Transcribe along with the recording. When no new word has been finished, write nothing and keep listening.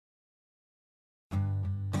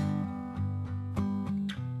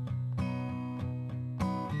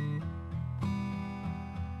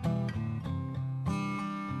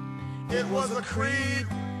It was a creed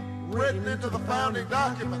written into the founding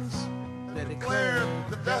documents that declared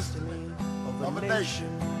the destiny of a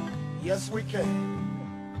nation. Yes, we can.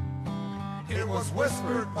 It was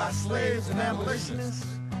whispered by slaves and abolitionists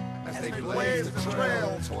as they blazed the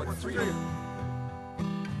trail toward freedom.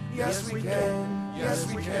 Yes, we can. Yes,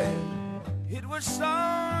 we can. It was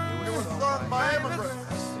sung by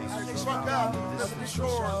immigrants who struck out to the distant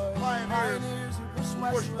shores, pioneers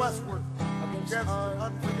who pushed westward against the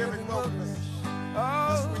unforgiving wilderness.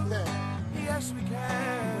 Yes, we can. Yes, we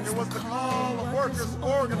can. It was the call of workers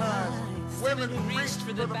organized, women who reached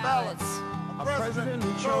for the ballots, a president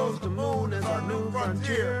who chose the moon as our new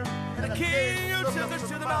frontier, and a king who took us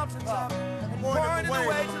to the mountaintop and pointed the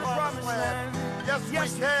way to the promised land. Yes, we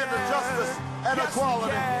can to justice and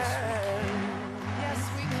equality. Yes,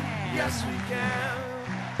 we can. Yes, we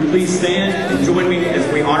can. Please stand and join me as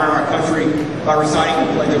we honor our country by reciting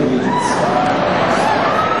the Pledge of Allegiance.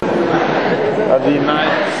 Of the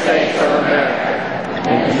United States of America,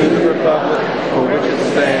 and to the republic for which it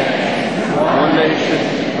stands, one nation,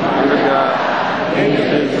 under God,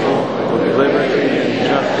 indivisible, with liberty and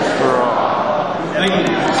justice for all. Thank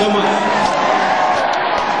you so much.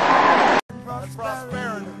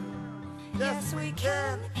 Prosperity. Yes, we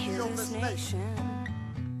can heal this nation.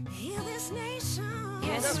 Heal this nation.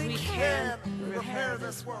 Yes, we can repair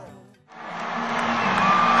this world.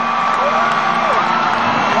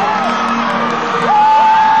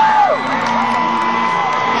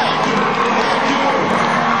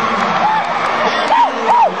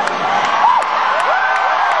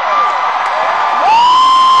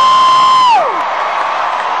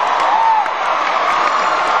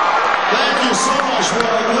 Thank you so much,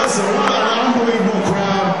 brother. Listen, what an unbelievable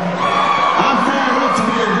crowd. I'm fired up to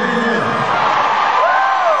be in Greenville.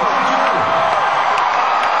 Thank you.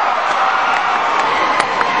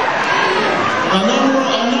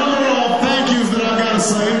 Another thank yous that I've got to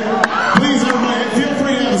say. Please, everybody, feel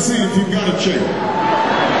free to have a seat if you've got a chair.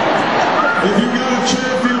 If you've got a chair,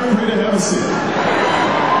 feel free to have a seat.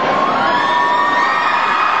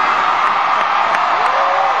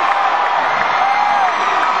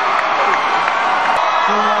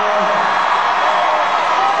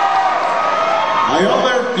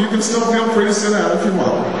 You can still feel free to sit down if you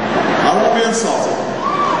want. I won't be insulted.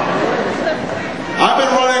 I've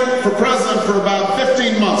been running for president for about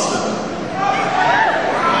 15 months now.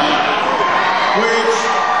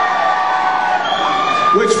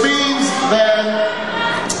 Which means that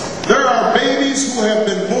there are babies who have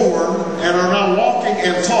been born and are now walking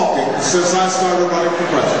and talking since I started running for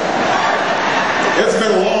president. It's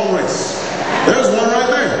been a long race. There's one right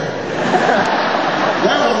there.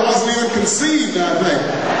 That one wasn't even conceived, I think,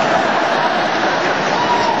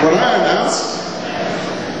 when I announced.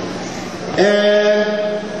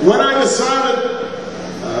 And when I decided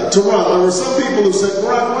to run, there were some people who said,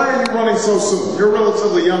 why are you running so soon? You're a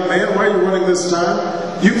relatively young man. Why are you running this time?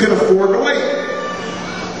 You can afford to wait.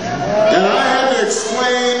 And I had to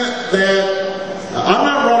explain that I'm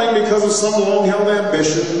not running because of some long-held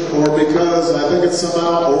ambition or because I think it's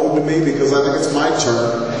somehow owed to me because I think it's my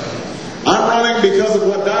turn. I'm running because of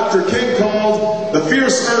what Dr. King called the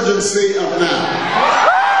fierce urgency of now.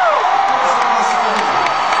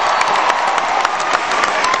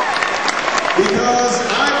 Because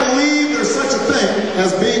I believe there's such a thing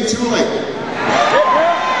as being too late.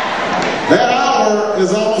 That hour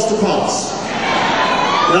is almost upon us.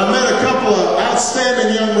 And I met a couple of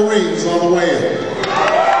outstanding young Marines on the way in.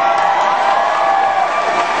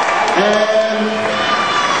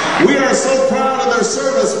 And we are so proud of their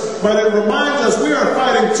service, but it reminds us we are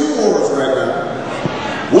fighting two wars right now.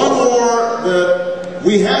 One war that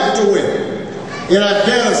we have to win in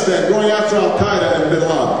Afghanistan, going after Al-Qaeda and Bin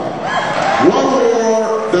Laden. One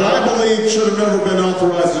war that I believe should have never been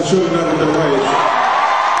authorized and should have never been waged.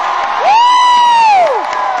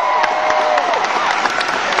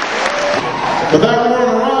 But that war in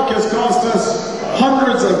Iraq has cost us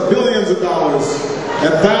hundreds of billions of dollars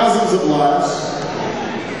and thousands of lives.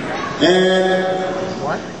 And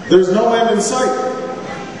there's no end in sight.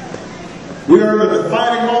 We are at a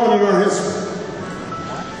defining moment in our history.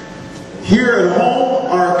 Here at home,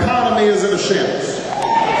 our economy is in a shambles.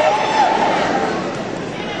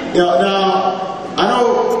 Now, I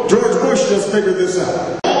know George Bush just figured this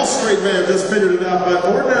out. Wall Street may have just figured it out, but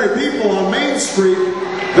ordinary people on Main Street,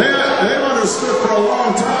 they've understood for a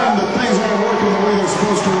long time that things aren't working the way they're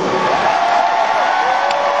supposed to work.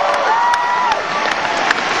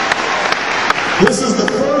 This is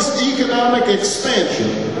the first economic expansion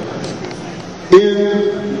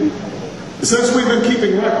since we've been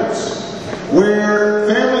keeping records, where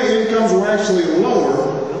family incomes were actually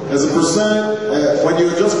lower as a percent when you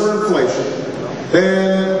adjust for inflation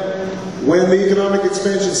than when the economic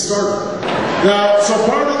expansion started. Now, so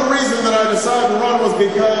part of the reason that I decided to run was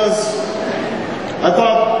because I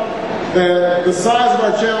thought that the size of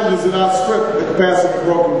our challenges had outstripped the capacity for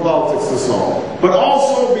broken politics to solve. But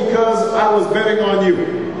also because I was betting on you,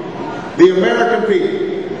 the American people.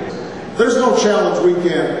 There's no challenge we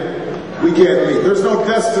can't meet. There's no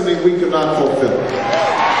destiny we cannot fulfill.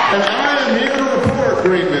 And I am here to report,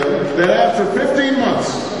 Greenville, that after 15 months,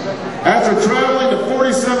 after traveling to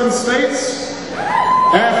 47 states,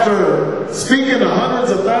 after speaking to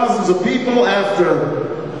hundreds of thousands of people, after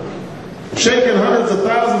shaking hundreds of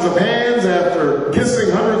thousands of hands, after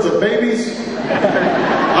kissing hundreds of babies,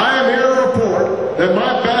 I am here to report that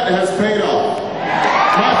my bet has paid off.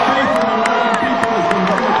 My faith in the American people has been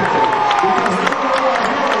vindicated. Because everywhere I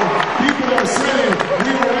go, people are saying,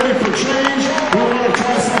 we are ready for change, we want to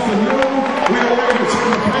try something new, we are ready to turn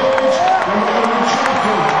the page, and we're going to new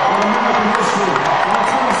chapter in American history. And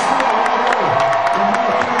it's going to start right here in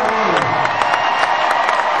North Carolina.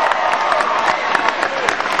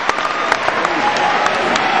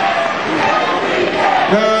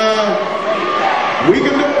 Now, we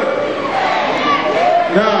can do it.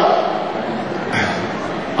 Now,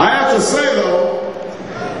 I have to say, though,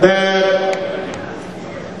 that,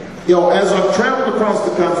 as I've traveled across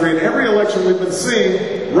the country, in every election we've been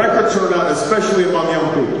seeing record turnout, especially among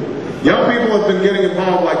young people. Young people have been getting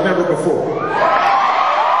involved like never before.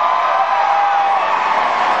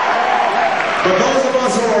 But those of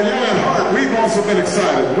us who are young at heart, we've also been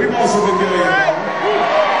excited. We've also been getting involved.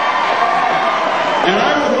 And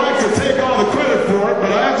I would like to take all the credit for it,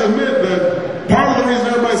 but I have to admit that part of the reason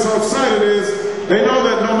everybody's so excited is they know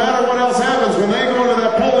that no matter what else happens, when they go to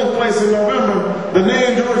that polling place in November, the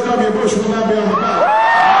name George W. Bush will not be on the ballot.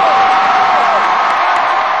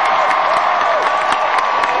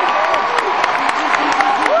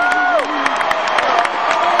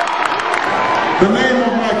 The name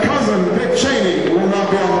of my cousin, Dick Cheney, will not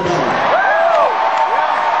be on the ballot.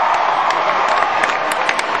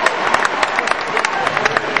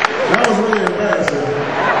 That was really embarrassing.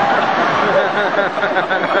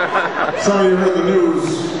 Some of you heard the news.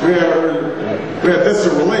 We had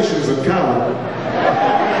distant relations in common.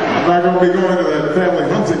 I'm not going to be going to that family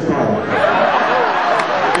hunting party.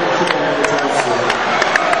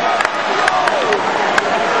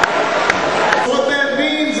 What that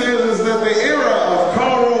means is that the era of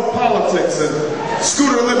car roll politics and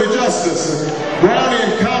Scooter Libby justice and Brownie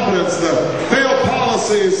incompetence, the failed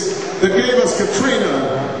policies that gave us Katrina,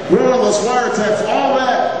 warrantless wiretaps, all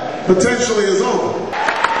that potentially is over.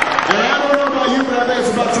 And I don't know about you, but I think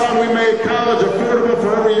it's about time we made college affordable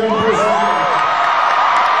for every young person.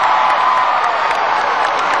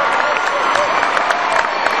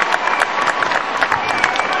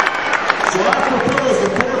 So I propose the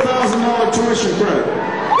 $4,000 tuition credit.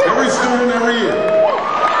 Every student, every year.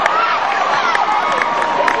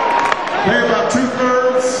 Pay about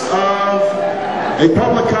 2/3 of a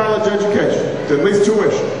public college education, at least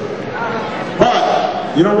tuition.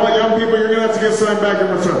 But, you know what, young people, you're going to have to give something back in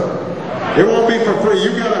return. It won't be for free.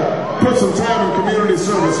 You've got to put some time in community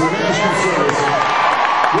service or national service.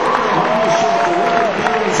 Work at a homeless shelter, work at a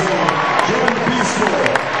veterans home, join the Peace Corps.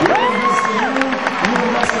 We invest in you, you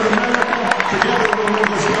invest in America, together we'll move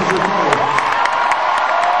this country forward.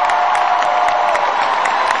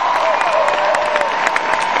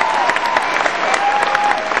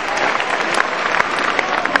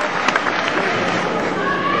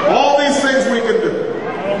 All these things we can do.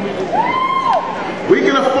 We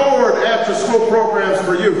can afford after-school programs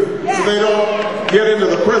for youth so they don't get into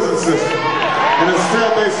the prison system, and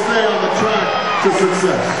instead they stay on the track to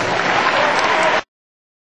success.